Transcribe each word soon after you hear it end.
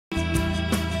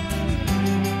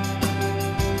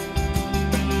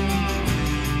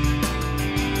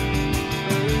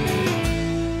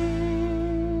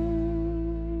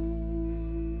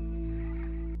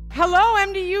Hello,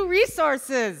 MDU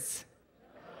Resources.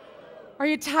 Are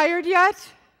you tired yet?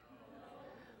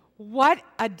 What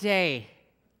a day.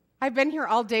 I've been here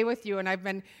all day with you, and I've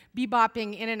been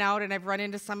bebopping in and out, and I've run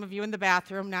into some of you in the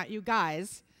bathroom, not you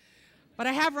guys. But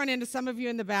I have run into some of you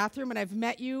in the bathroom, and I've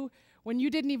met you when you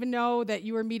didn't even know that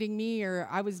you were meeting me, or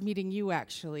I was meeting you,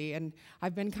 actually. And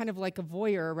I've been kind of like a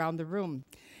voyeur around the room.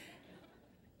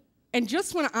 And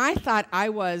just when I thought I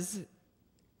was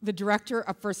the director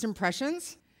of First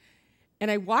Impressions, and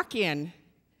I walk in,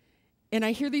 and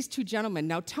I hear these two gentlemen.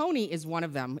 Now, Tony is one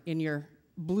of them in your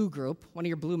blue group, one of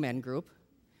your blue men group.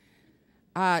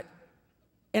 And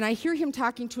I hear him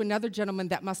talking to another gentleman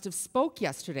that must have spoke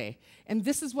yesterday. And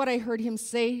this is what I heard him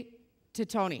say to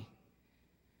Tony.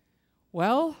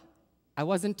 Well, I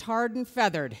wasn't tarred and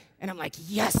feathered. And I'm like,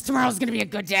 yes, tomorrow's going to be a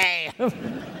good day.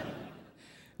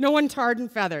 No one tarred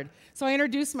and feathered. So I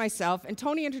introduced myself, and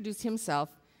Tony introduced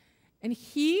himself. And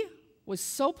he was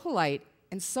so polite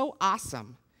and so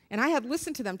awesome. And I had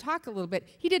listened to them talk a little bit.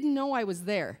 He didn't know I was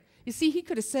there. You see, he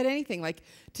could have said anything like,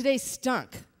 today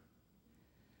stunk.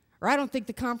 Or I don't think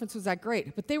the conference was that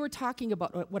great. But they were talking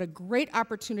about what a great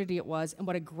opportunity it was and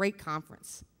what a great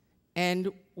conference.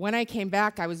 And when I came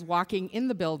back, I was walking in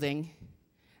the building,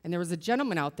 and there was a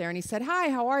gentleman out there, and he said, hi,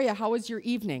 how are you? How was your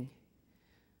evening?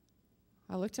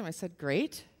 I looked at him, I said,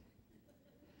 great.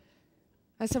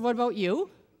 I said, what about you?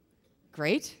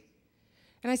 Great.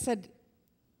 And I said,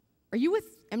 are you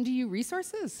with MDU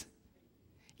Resources?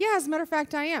 Yeah, as a matter of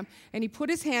fact, I am. And he put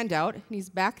his hand out, and he's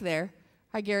back there.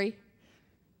 Hi, Gary.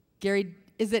 Gary,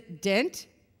 is it Dent?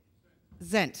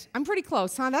 Zent. I'm pretty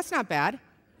close, huh? That's not bad.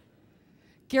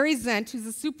 Gary Zent, who's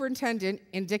the superintendent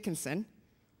in Dickinson.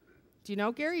 Do you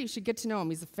know Gary? You should get to know him.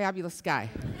 He's a fabulous guy.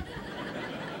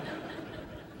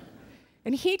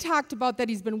 And he talked about that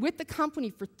he's been with the company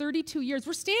for 32 years.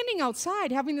 We're standing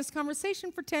outside having this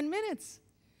conversation for 10 minutes.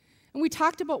 And we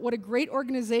talked about what a great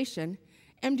organization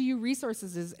MDU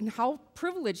Resources is and how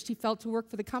privileged he felt to work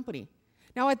for the company.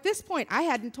 Now, at this point, I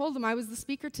hadn't told him I was the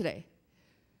speaker today.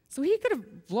 So he could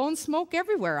have blown smoke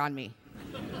everywhere on me.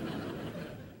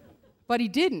 But he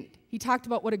didn't. He talked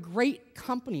about what a great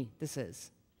company this is.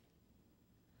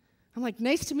 I'm like,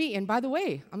 nice to meet you. And by the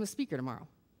way, I'm the speaker tomorrow.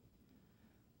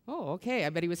 Oh, okay. I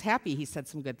bet he was happy he said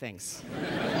some good things.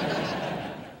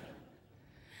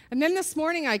 And then this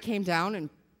morning I came down and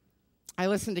I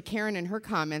listened to Karen and her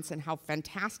comments and how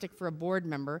fantastic for a board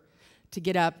member to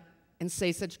get up and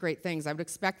say such great things. I would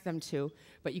expect them to,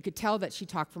 but you could tell that she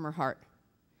talked from her heart.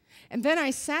 And then I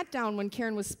sat down when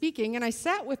Karen was speaking, and I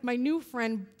sat with my new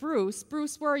friend, Bruce.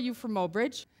 Bruce, where are you from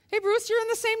Mobridge? Hey, Bruce, you're in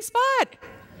the same spot.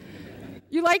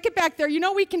 You like it back there. You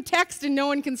know we can text and no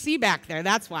one can see back there.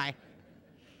 That's why.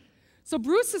 So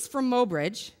Bruce is from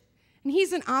Mobridge, and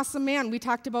he's an awesome man. We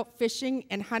talked about fishing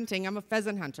and hunting. I'm a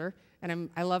pheasant hunter,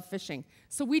 and I love fishing.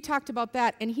 So we talked about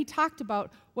that, and he talked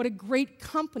about what a great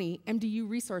company MDU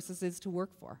Resources is to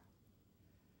work for.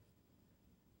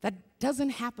 That doesn't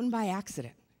happen by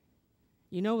accident.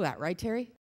 You know that, right,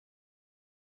 Terry?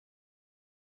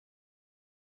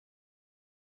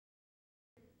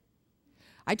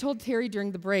 I told Terry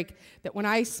during the break that when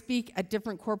I speak at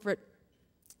different corporate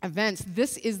events,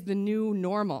 this is the new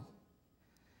normal.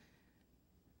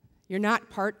 You're not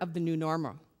part of the new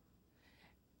normal.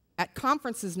 At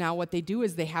conferences now, what they do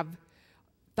is they have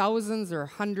thousands or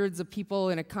hundreds of people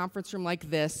in a conference room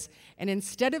like this, and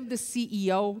instead of the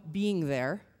CEO being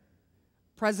there,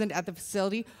 present at the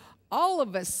facility, all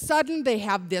of a sudden they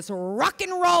have this rock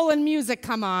and roll and music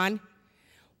come on,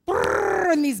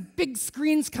 and these big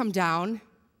screens come down,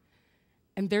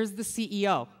 and there's the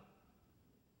CEO.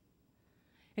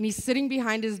 And he's sitting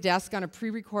behind his desk on a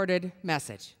pre-recorded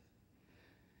message,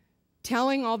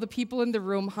 telling all the people in the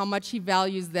room how much he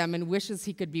values them and wishes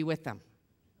he could be with them.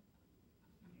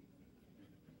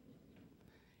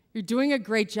 You're doing a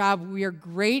great job. We are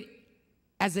great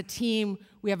as a team.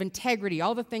 We have integrity,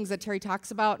 all the things that Terry talks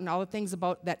about and all the things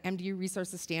about that MDU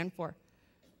Resources stand for.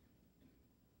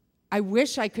 I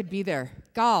wish I could be there.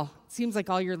 Gal, it seems like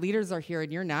all your leaders are here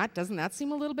and you're not. Doesn't that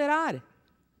seem a little bit odd?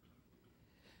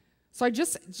 So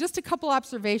just a couple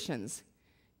observations.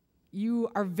 You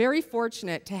are very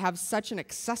fortunate to have such an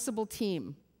accessible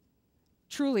team.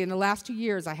 Truly, in the last 2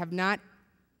 years, I have not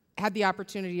had the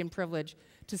opportunity and privilege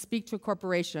to speak to a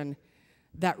corporation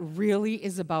that really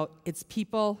is about its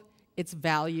people, its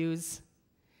values,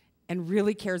 and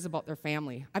really cares about their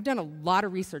family. I've done a lot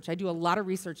of research. I do a lot of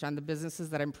research on the businesses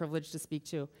that I'm privileged to speak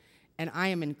to, and I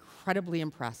am incredibly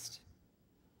impressed.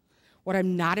 What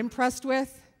I'm not impressed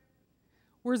with,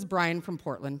 where's Brian from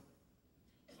Portland?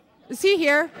 Is he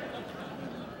here?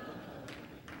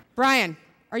 Brian,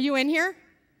 are you in here?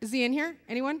 Is he in here?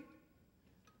 Anyone?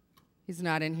 He's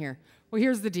not in here. Well,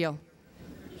 here's the deal.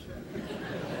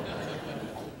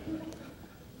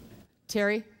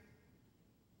 Terry,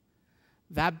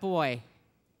 that boy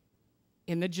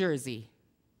in the jersey,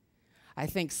 I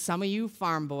think some of you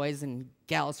farm boys and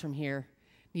gals from here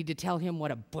need to tell him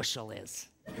what a bushel is.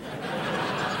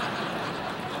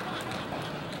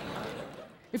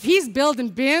 If he's building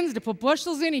bins to put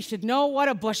bushels in, he should know what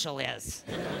a bushel is.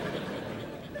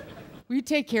 Will you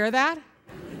take care of that?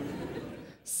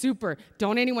 Super.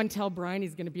 Don't anyone tell Brian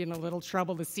he's going to be in a little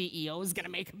trouble. The CEO is going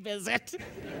to make a visit.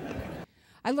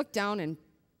 I looked down, and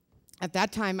at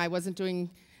that time, I wasn't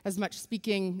doing as much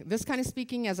speaking, this kind of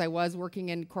speaking, as I was working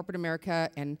in corporate America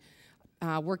and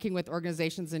working with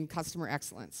organizations in customer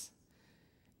excellence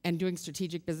and doing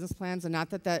strategic business plans. And not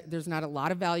that there's not a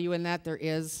lot of value in that, there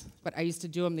is, but I used to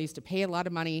do them. They used to pay a lot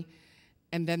of money,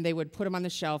 and then they would put them on the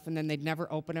shelf, and then they'd never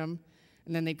open them,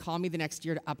 and then they'd call me the next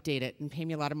year to update it and pay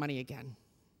me a lot of money again.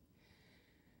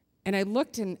 And I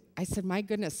looked, and I said, my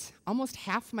goodness, almost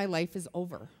half my life is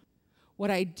over. What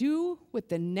I do with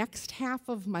the next half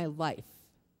of my life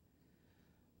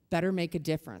better make a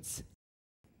difference.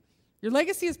 Your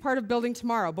legacy is part of building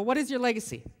tomorrow, but what is your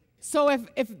legacy? So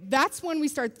if that's when we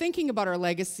start thinking about our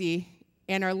legacy,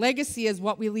 and our legacy is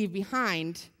what we leave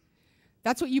behind,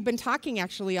 that's what you've been talking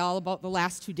actually all about the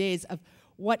last 2 days of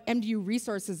what MDU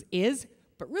Resources is,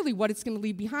 but really what it's going to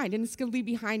leave behind. And it's going to leave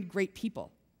behind great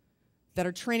people that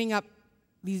are training up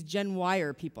these Gen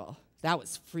Wire people. That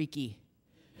was freaky.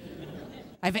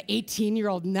 I have an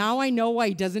 18-year-old. Now I know why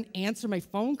he doesn't answer my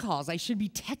phone calls. I should be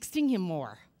texting him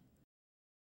more.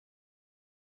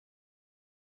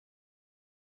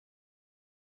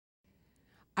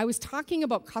 I was talking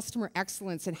about customer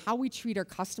excellence and how we treat our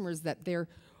customers, that they're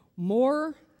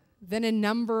more than a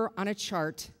number on a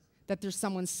chart, that they're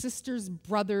someone's sisters,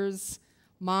 brothers,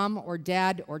 mom or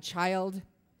dad or child.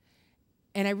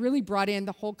 And I really brought in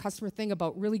the whole customer thing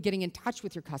about really getting in touch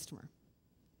with your customer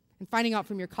and finding out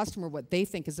from your customer what they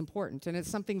think is important. And it's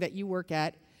something that you work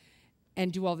at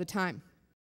and do all the time.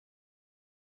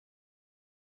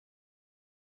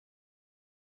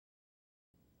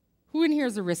 Who in here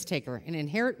is a risk taker, an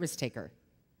inherent risk taker?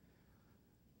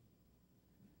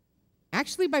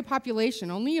 Actually, by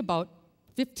population, only about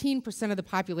 15% of the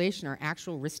population are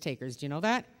actual risk takers. Do you know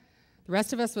that? The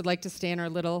rest of us would like to stay in our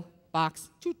little box.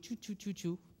 Choo, choo, choo, choo,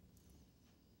 choo.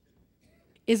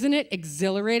 Isn't it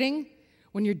exhilarating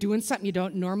when you're doing something you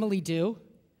don't normally do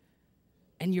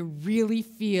and you really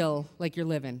feel like you're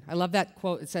living? I love that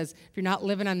quote. It says, if you're not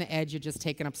living on the edge, you're just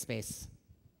taking up space.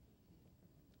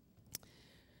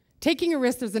 Taking a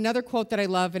risk, there's another quote that I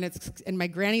love, and my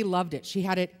granny loved it. She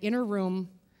had it in her room.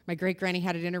 My great-granny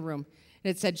had it in her room. And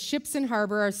it said, ships in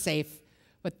harbor are safe,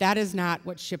 but that is not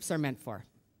what ships are meant for.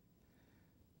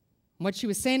 And what she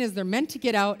was saying is they're meant to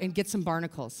get out and get some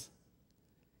barnacles.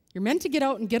 You're meant to get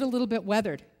out and get a little bit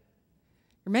weathered.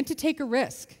 You're meant to take a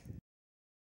risk.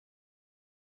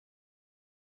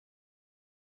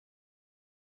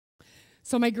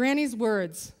 So my granny's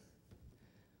words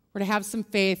were to have some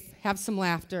faith, have some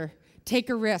laughter, take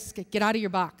a risk, get out of your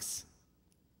box,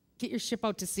 get your ship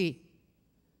out to sea.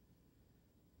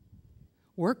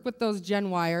 Work with those Gen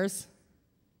Wires.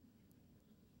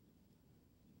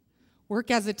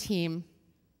 Work as a team.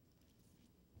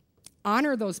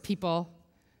 Honor those people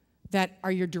that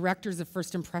are your directors of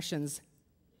first impressions.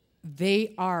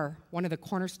 They are one of the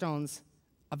cornerstones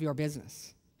of your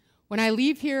business. When I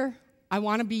leave here, I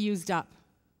want to be used up.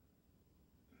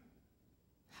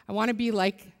 I want to be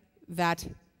like that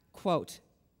quote.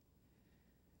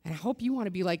 And I hope you want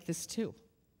to be like this too.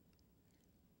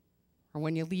 Or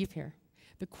when you leave here.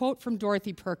 The quote from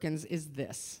Dorothy Perkins is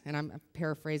this, and I'm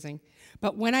paraphrasing,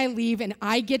 but when I leave and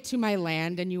I get to my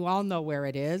land, and you all know where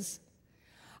it is,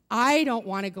 I don't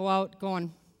want to go out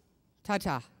going,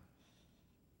 ta-ta.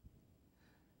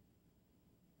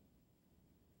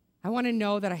 I want to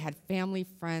know that I had family,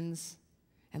 friends,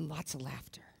 and lots of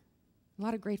laughter, a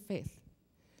lot of great faith.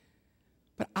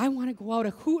 But I want to go out a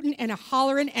hooting and a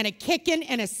hollering and a kicking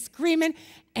and a screaming,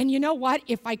 and you know what?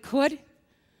 If I could,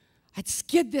 I'd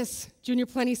skid this junior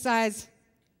plenty size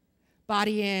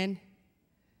body in,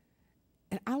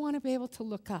 and I want to be able to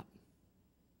look up.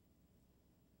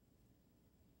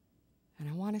 And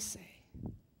I want to say,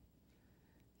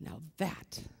 now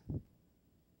that,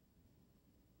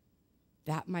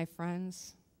 my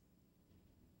friends,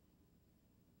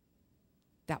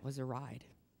 that was a ride.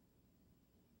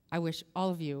 I wish all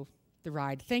of you the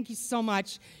ride. Thank you so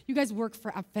much. You guys work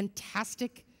for a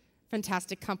fantastic,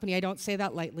 fantastic company. I don't say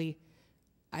that lightly.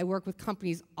 I work with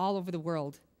companies all over the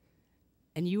world,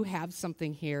 and you have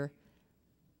something here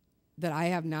that I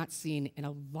have not seen in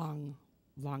a long,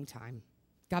 long time.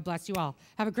 God bless you all.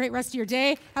 Have a great rest of your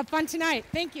day. Have fun tonight.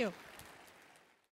 Thank you.